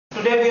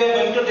Today we are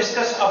going to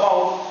discuss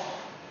about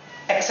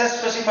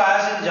access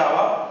specifiers in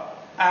Java,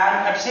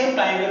 and at the same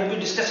time we will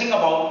be discussing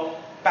about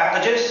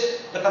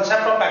packages, the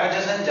concept of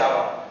packages in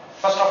Java.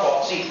 First of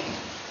all, see.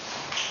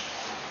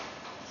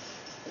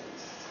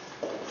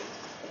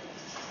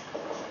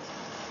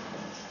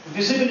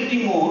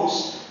 Visibility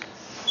modes,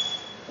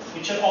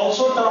 which are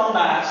also termed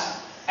as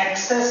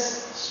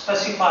access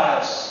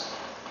specifiers.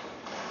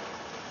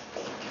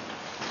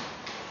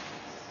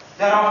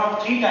 There are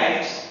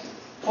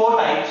four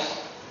types: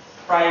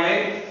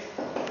 private,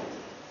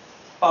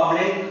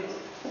 public,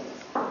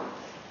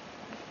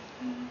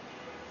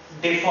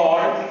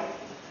 default,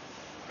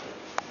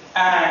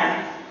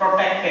 and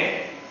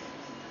protected.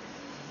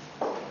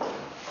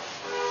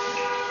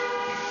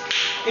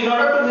 In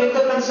order to make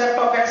the concept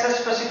of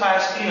access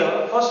specifiers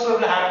clear, first we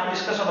will have to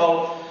discuss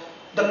about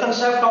the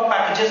concept of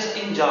packages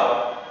in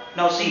Java.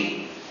 Now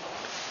see,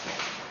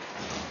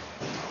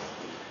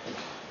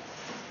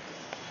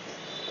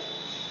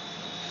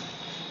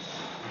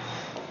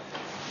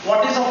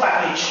 what is a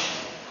package?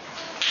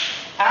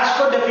 As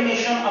per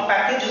definition, a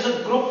package is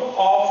a group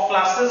of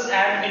classes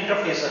and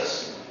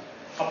interfaces.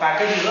 A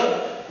package is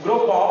a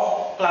group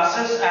of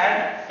classes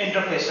and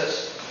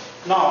interfaces.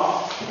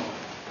 Now,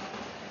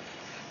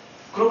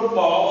 group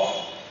of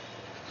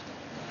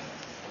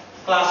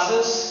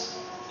classes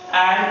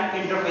and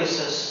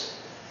interfaces.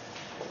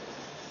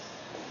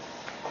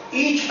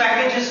 Each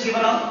package is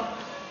given a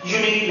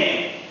unique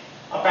name.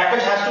 A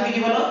package has to be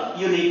given a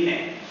unique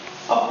name.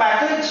 A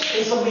package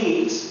is a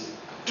means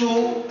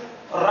to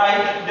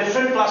write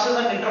different classes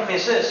and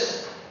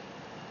interfaces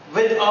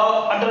with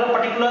under a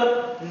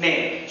particular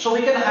name. So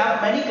we can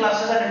have many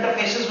classes and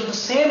interfaces with the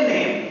same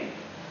name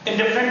in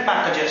different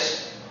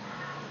packages.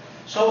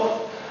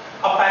 So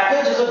a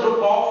package is a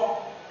group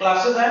of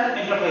classes and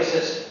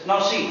interfaces. Now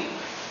see,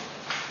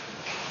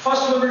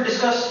 first we will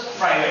discuss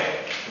private.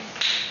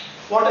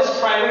 What is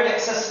private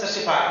access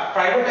specifier?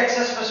 Private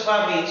access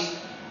specifier means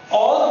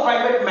all the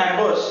private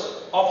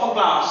members of a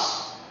class,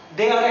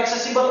 they are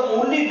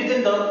accessible only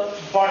within the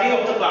body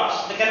of the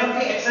class. They cannot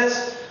be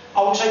accessed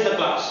outside the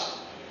class.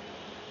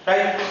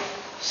 Right?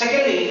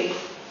 Secondly,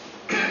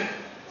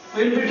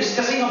 we will be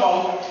discussing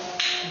about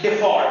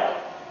default.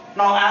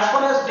 Now, as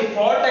far as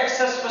default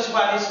access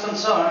specifier is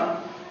concerned,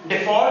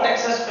 default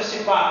access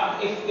specifier,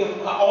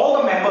 if all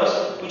the members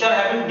which are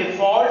having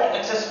default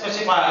access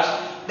specifiers,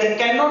 they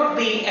cannot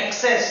be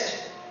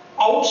accessed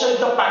outside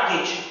the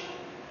package.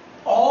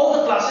 All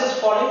the classes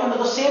falling under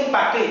the same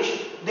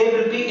package, they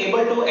will be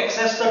able to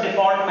access the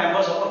default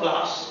members of a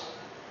class.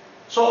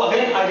 So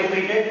again, I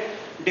repeated,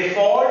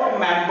 default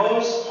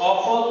members of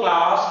a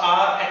class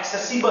are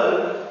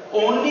accessible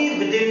only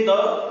within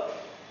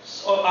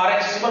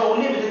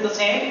the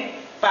same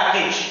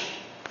package,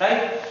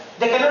 right?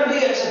 They cannot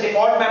be accessed,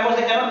 default members,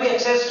 they cannot be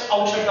accessed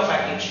outside the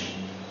package.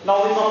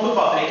 Now we come to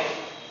public.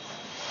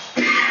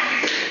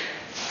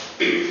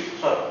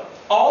 Sorry.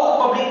 All the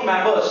public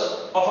members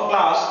of a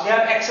class, they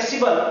are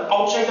accessible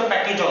outside the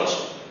package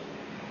also.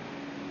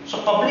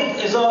 So public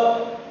is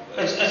a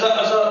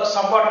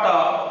somewhat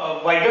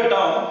wider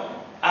term.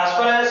 As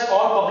far as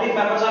all public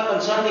members are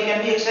concerned, they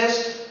can be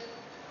accessed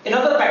in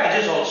other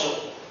packages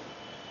also.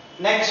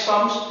 Next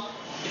comes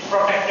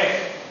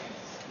protected.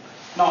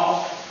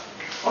 Now,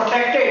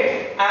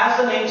 protected, as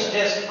the name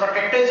suggests,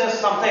 protected is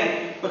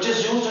something which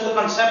is used in the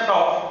concept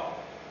of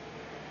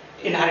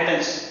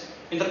inheritance,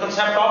 in the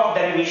concept of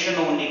derivation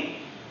only.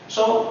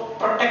 So,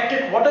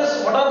 protected, what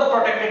are the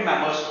protected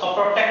members? A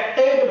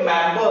protected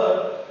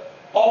member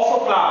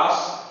of a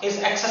class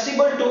is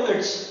accessible to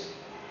its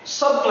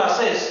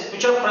subclasses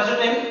which are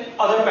present in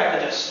other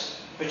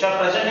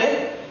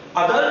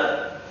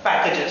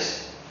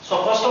packages.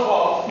 So first of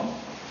all,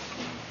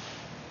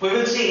 we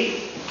will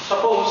see,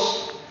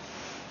 suppose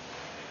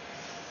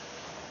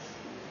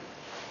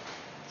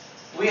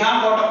we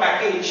have got a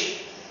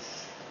package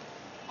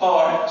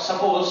called,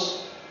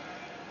 suppose,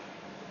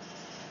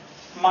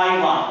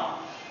 my1.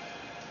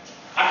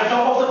 At the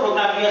top of the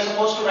program, we are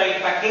supposed to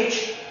write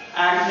package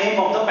and name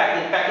of the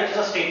package. Package is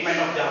a statement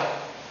of Java.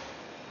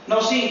 Now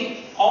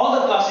see, all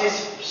the classes,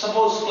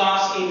 suppose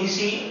class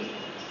ABC,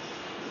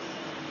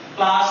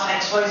 class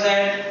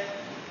XYZ,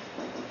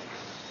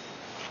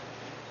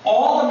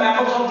 all the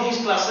members of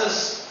these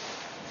classes,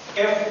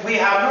 if we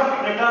have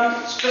not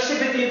written,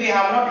 specifically we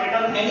have not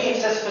written any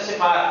access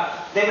specifier,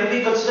 they will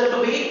be considered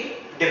to be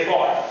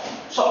default.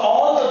 So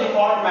all the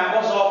default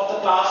members of the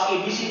class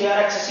ABC, they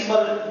are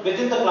accessible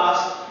within the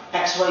class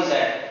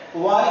XYZ.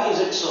 Why is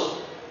it so?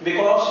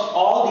 Because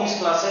all these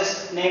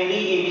classes, namely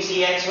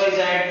ABC, XYZ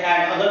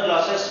and other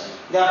classes,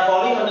 they are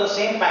falling under the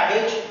same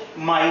package,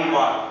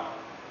 my1.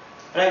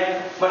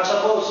 Right? But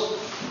suppose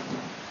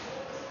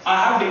I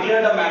have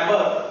declared a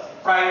member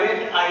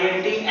private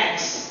int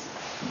x.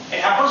 It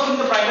happens to be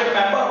the private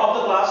member of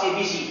the class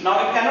ABC. Now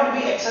it cannot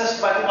be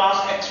accessed by the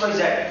class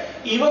XYZ,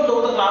 even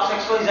though the class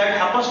XYZ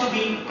happens to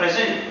be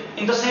present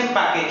in the same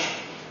package,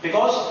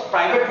 because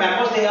private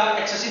members, they are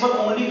accessible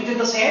only within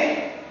the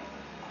same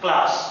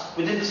class.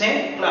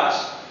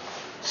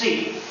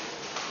 See,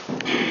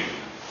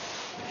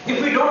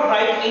 if we don't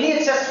write any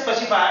access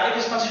specifier, it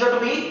is considered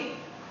to be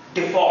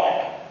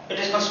default. It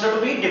is considered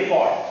to be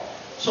default.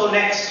 So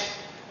next,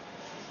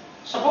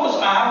 suppose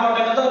I have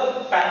got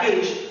another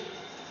package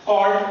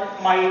called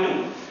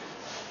my2.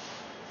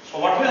 So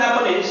what will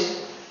happen is,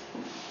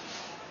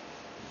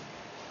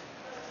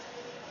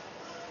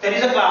 there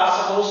is a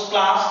class, suppose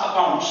class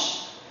accounts.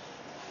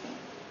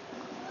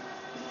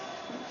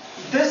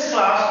 This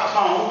class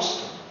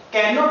accounts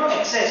cannot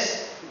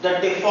access the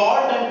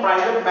default and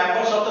private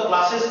members of the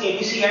classes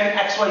ABC and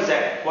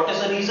XYZ. What is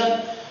the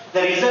reason?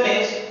 The reason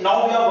is,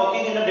 now we are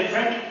working in a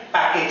different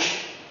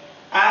package,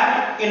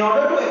 and in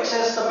order to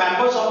access the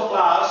members of a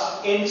class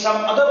in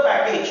some other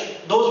package,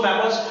 those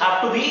members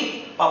have to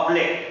be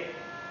public.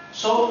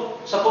 So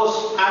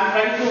suppose I am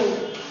trying to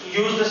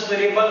use this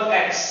variable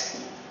X.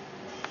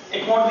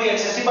 It won't be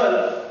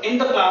accessible in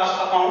the class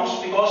accounts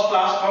because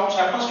class accounts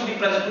happens to be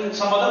present in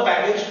some other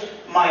package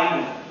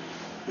my2.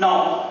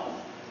 Now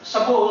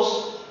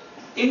suppose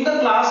in the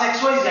class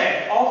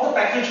XYZ of the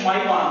package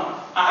my1,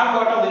 I have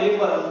got a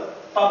variable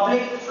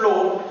public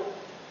float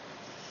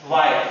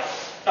y.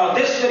 Now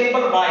this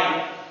variable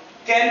y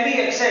can be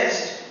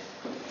accessed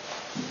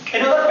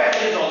in other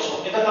packages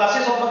also, in the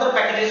classes of other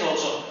packages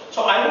also.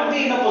 So I would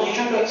be in a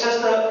position to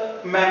access the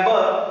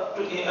member,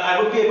 I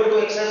would be able to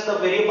access the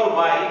variable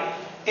y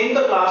in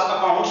the class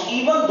accounts,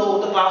 even though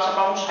the class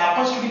accounts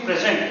happens to be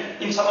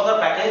present in some other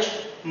package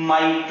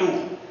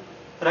my2.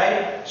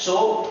 Right?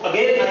 So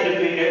again I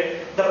repeat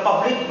it, the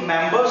public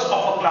members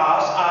of a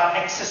class are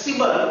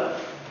accessible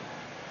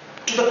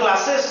to the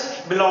classes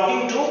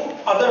belonging to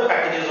other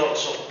packages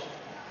also.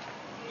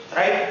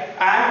 Right?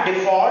 And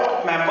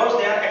default members,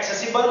 they are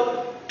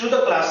accessible to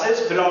the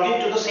classes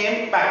belonging to the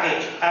same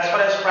package. As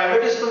far as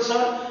private is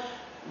concerned,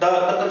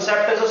 the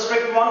concept is a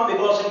strict one,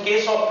 because in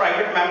case of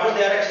private members,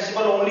 they are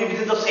accessible only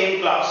within the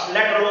same class.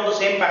 Let alone the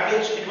same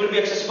package, it will be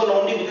accessible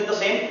only within the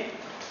same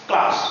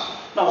class.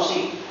 Now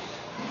see,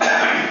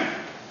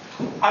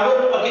 I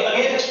will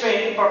again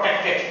explain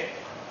protected.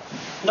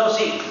 Now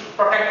see,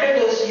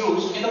 protected is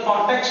used in the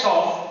context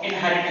of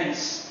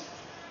inheritance.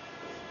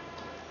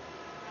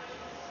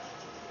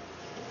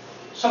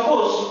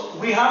 Suppose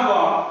we have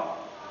a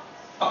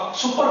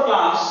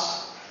superclass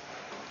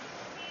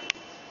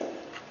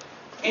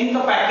in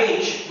the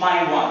package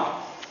my1,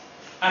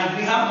 and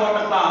we have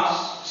got a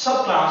class,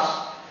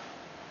 subclass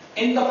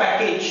in the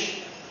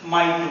package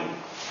my2.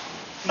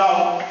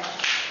 Now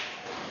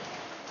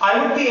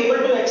I would be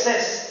able to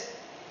access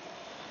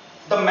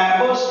the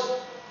members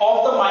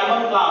of the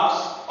my1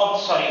 class,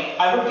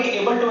 I would be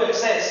able to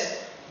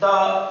access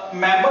the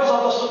members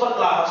of the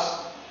superclass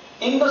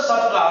in the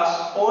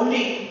subclass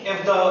only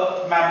if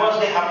the members,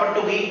 they happen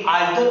to be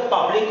either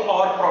public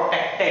or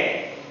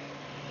protected.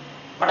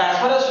 But as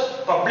far as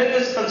public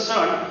is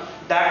concerned,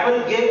 that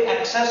will give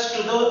access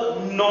to the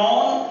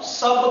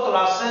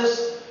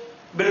non-subclasses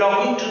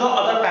belonging to the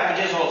other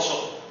packages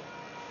also.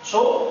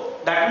 So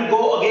that will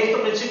go against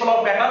the principle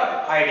of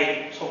data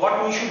hiding. So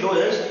what we should do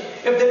is,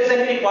 if there is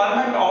any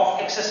requirement of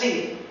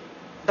accessing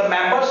the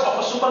members of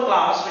a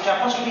superclass which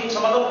happens to be in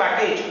some other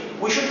package,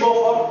 we should go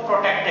for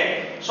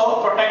protected.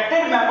 So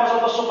protected members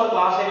of the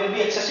superclass, they will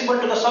be accessible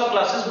to the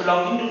subclasses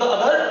belonging to the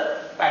other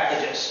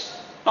packages.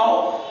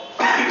 Now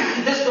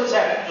this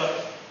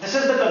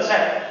is the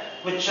concept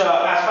which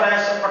as far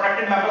as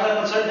protected members are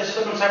concerned, this is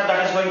the concept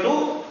that is going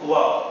to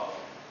work.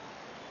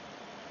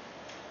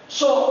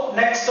 So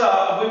next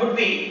we would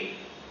be,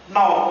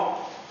 now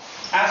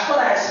as far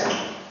as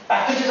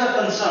packages are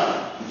concerned,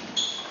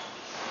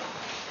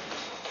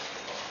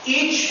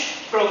 each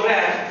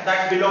program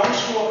that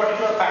belongs to a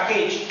particular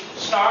package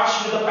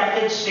starts with a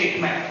package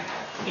statement.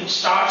 It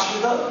starts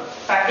with a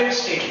package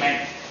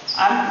statement.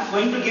 I'm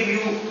going to give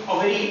you a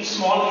very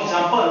small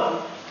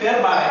example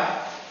whereby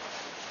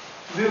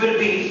we will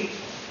be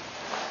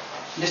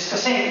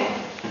discussing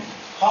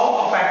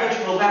how a package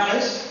program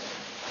is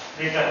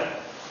written.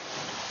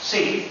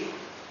 See,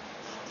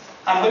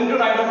 I'm going to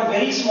write down a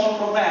very small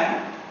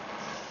program.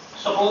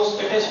 Suppose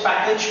it is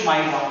package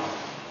my1,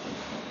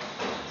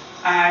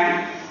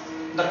 and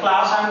the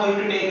class I'm going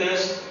to take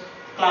is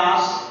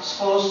class,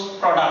 suppose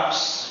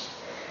products,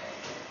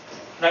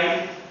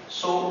 right?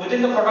 So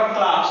within the product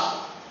class,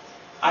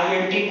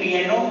 int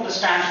PNO, this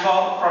stands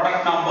for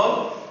product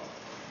number,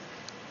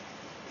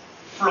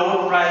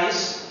 float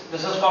price,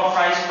 this is for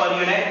price per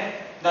unit.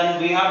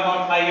 Then we have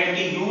got int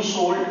U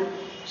sold,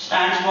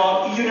 stands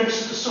for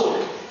units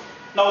sold.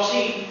 Now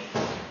see,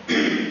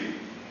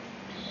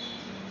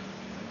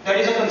 there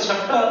is a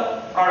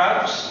constructor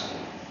products,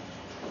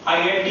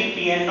 int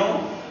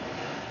PNO,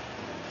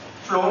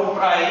 float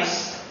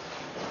price,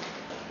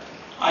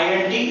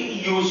 int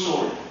U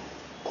sold.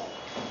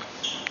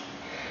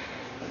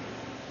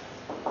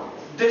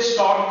 This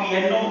dot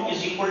PNO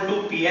is equal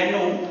to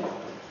PNO.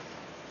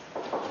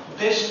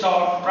 This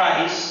dot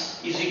price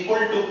is equal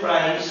to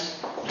price.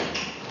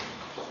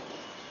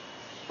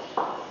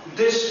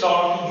 This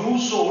dot U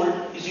sold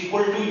is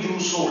equal to U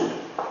sold.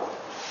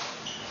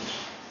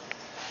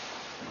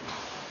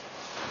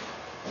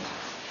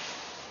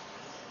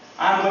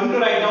 I am going to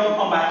write down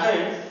a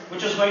method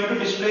which is going to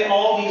display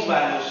all these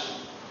values.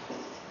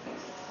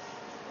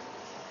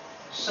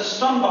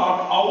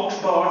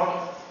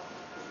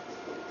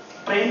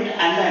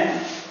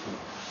 system.out.println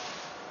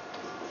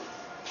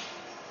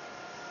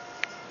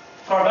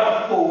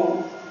product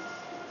code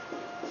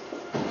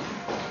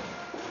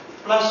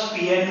plus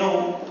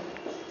PNO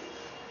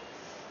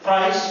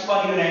price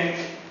per unit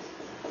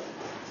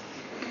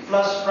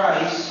plus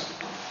price,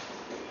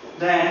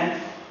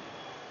 then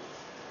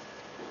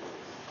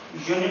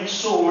unit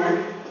sold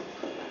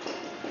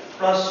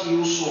plus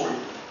U sold.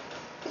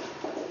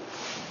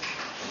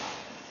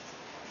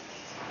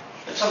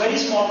 It's a very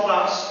small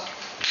class.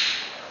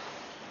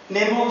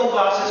 Name of the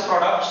class is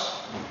products,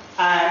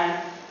 and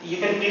you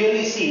can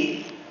clearly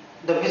see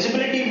the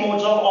visibility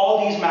modes of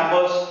all these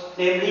members,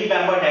 namely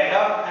member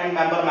data and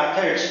member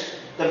methods.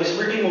 The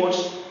visibility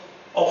modes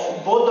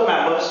of both the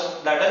members,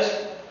 that is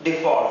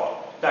default.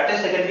 That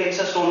is, they can be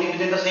accessed only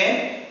within the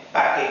same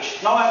package.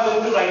 Now I am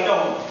going to write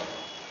down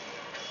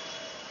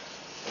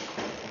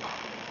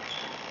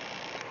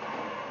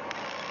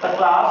the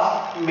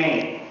class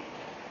main,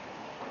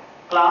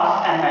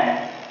 class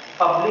MN,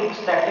 public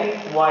static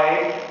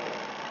void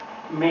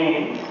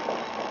main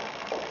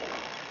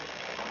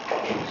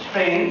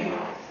string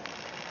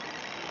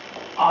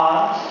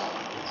args.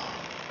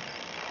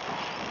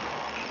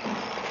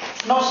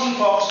 Now see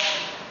folks,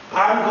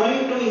 I am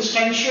going to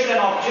instantiate an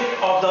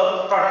object of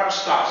the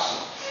products class.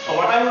 So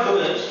what I will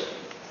do is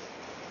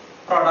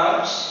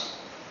products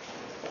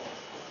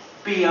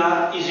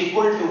PR is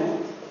equal to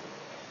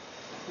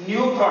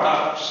new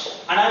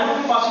products, and I will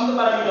be passing the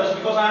parameters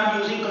because I am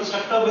using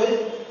constructor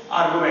with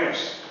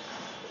arguments.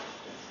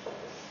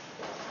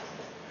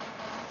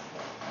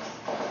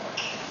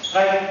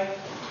 Right?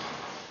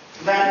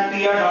 Then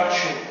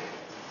PR.show.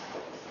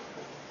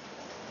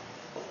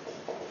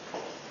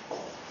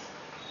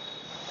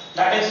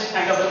 That is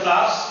end of the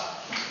class.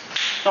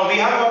 Now we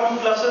have got two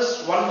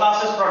classes. One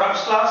class is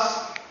products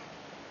class,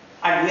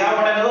 and we have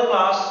got another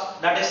class,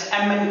 that is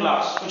MN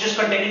class, which is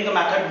containing the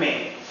method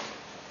main.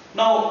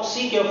 Now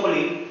see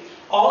carefully,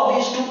 all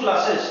these two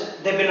classes,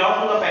 they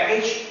belong to the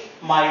package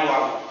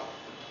my1.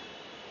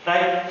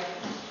 Right?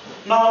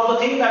 Now the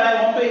thing that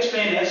I want to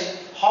explain is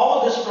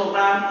how this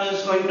program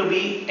is going to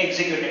be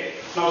executed.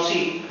 Now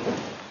see,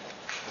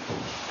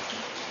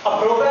 a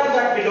program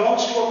that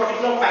belongs to a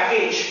particular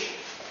package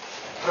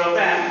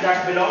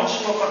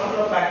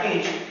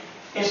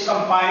is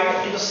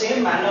compiled in the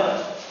same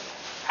manner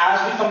as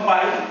we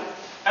compile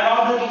an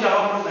ordinary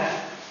Java program.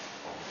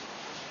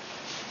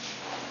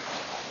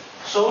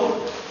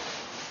 So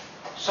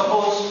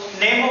suppose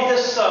name of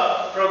this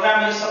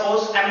program is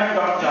suppose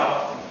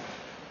mn.java.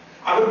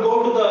 I would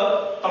go to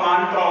the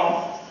command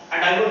prompt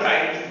and I would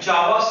write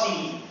javac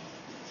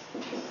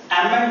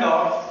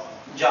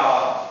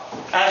mn.java.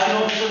 As you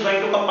know, this is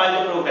going to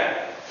compile the program.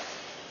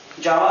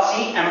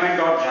 Javac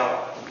mn.java.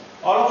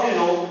 All of you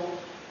know,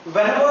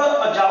 whenever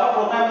a Java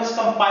program is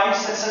compiled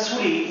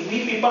successfully,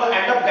 we people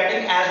end up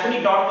getting as many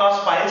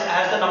 .class files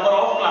as the number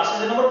of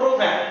classes in our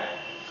program.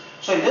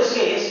 So in this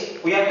case,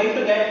 we are going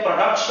to get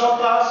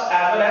products.class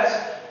as well as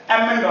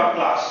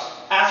mn.class.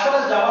 As far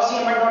as javac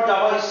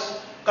mn.java is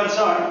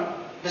concerned,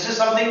 this is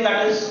something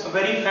that is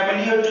very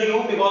familiar to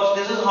you because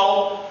this is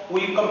how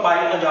we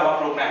compile a Java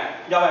program,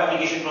 Java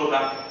application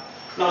program.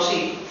 Now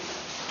see,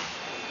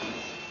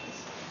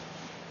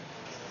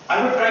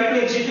 I will try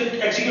to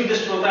execute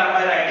this program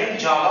by writing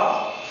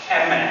java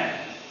mn.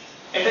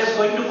 It is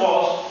going to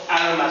cause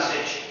error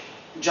message.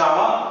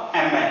 Java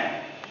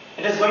mn.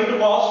 It is going to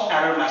cause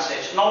error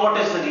message. Now what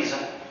is the reason?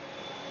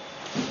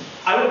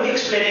 I will be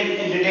explaining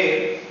in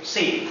detail.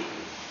 See,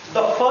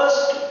 the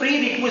first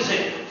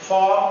prerequisite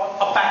for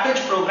a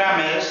package program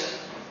is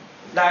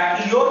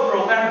that your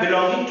program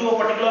belonging to a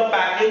particular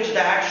package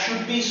that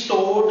should be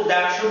stored,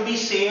 that should be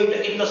saved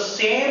in the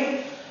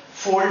same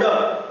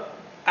folder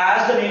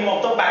as the name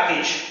of the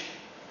package.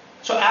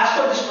 So as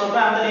per this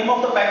program, the name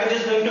of the package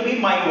is going to be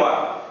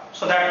my1.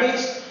 So that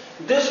means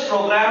this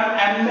program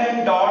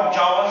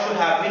mn.java should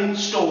have been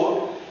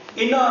stored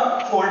in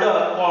a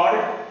folder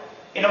called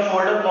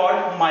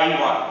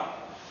my1.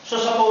 So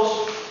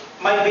suppose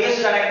my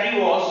base directory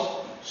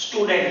was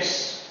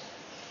students.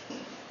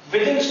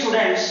 Within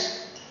students,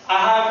 I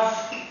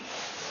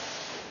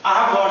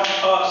have got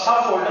a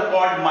subfolder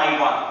called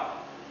my1.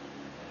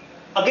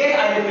 Again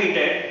I repeat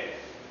it.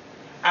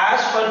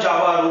 As per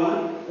Java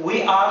rule,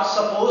 we are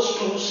supposed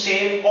to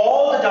save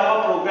all the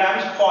Java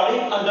programs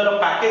falling under a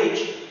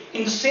package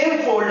in the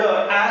same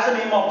folder as the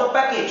name of the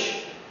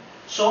package.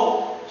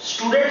 So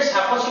students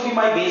happens to be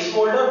my base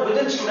folder.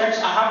 Within students,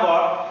 I have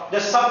got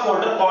this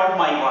subfolder called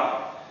my1.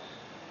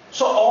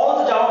 So all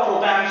the Java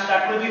programs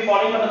that will be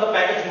falling under the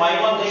package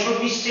my1, they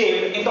should be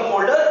saved in the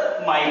folder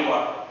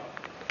my1.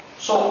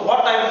 So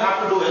what I will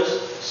have to do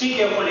is, see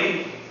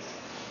carefully,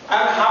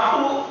 I will have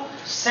to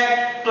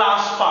set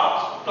class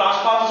path.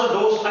 Class path is a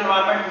dose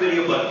environment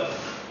variable.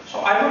 So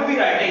I will be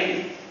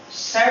writing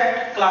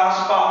set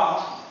class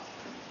path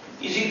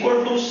is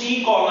equal to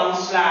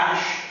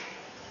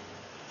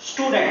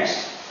c:/students.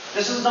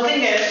 This is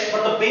nothing else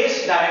but the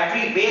base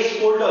directory, base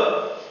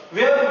folder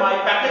where my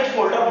package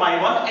folder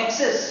my1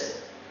 exists.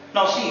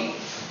 Now see,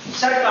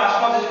 set class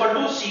path is equal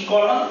to C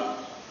colon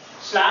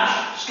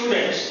slash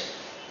students.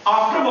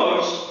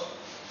 Afterwards,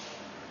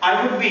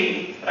 I would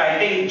be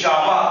writing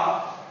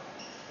Java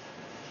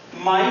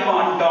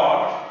my1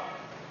 dot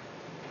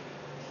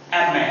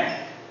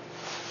mn,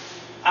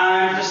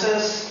 and this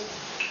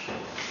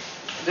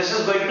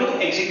is going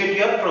to execute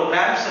your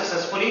program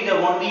successfully.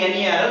 There won't be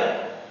any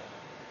error.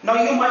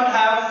 Now you might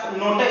have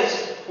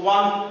noticed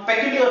one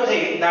peculiar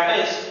thing, that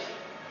is,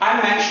 I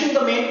am mentioning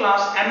the main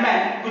class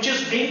mn, which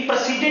is being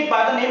preceded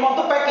by the name of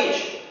the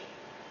package.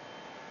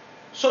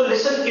 So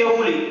listen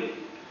carefully.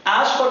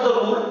 As per the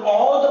rule,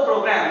 all the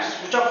programs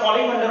which are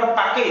falling under a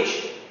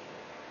package,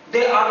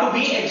 they are to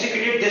be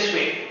executed this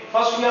way.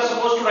 First we are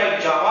supposed to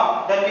write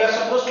Java, then we are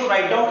supposed to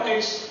write down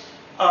its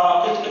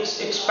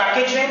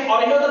package name,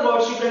 or in other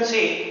words you can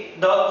say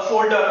the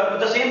folder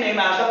with the same name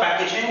as the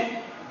package name,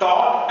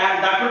 dot,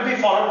 and that will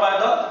be followed by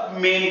the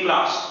main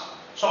class.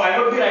 So I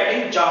will be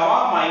writing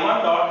Java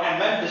my1 dot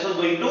mn. This is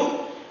going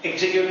to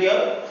execute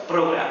your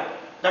program.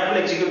 That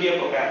will execute your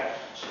program.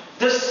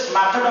 This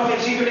method of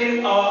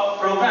executing a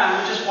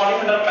program which is falling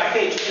under a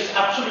package is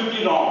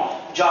absolutely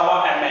wrong.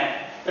 Java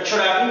mn. It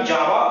should have been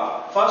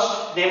Java,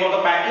 first name of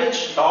the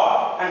package,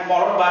 dot, and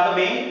followed by the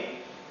main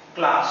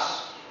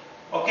class.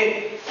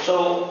 Okay.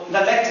 So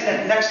the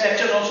next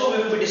lectures also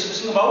we will be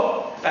discussing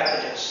about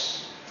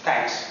packages.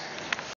 Thanks.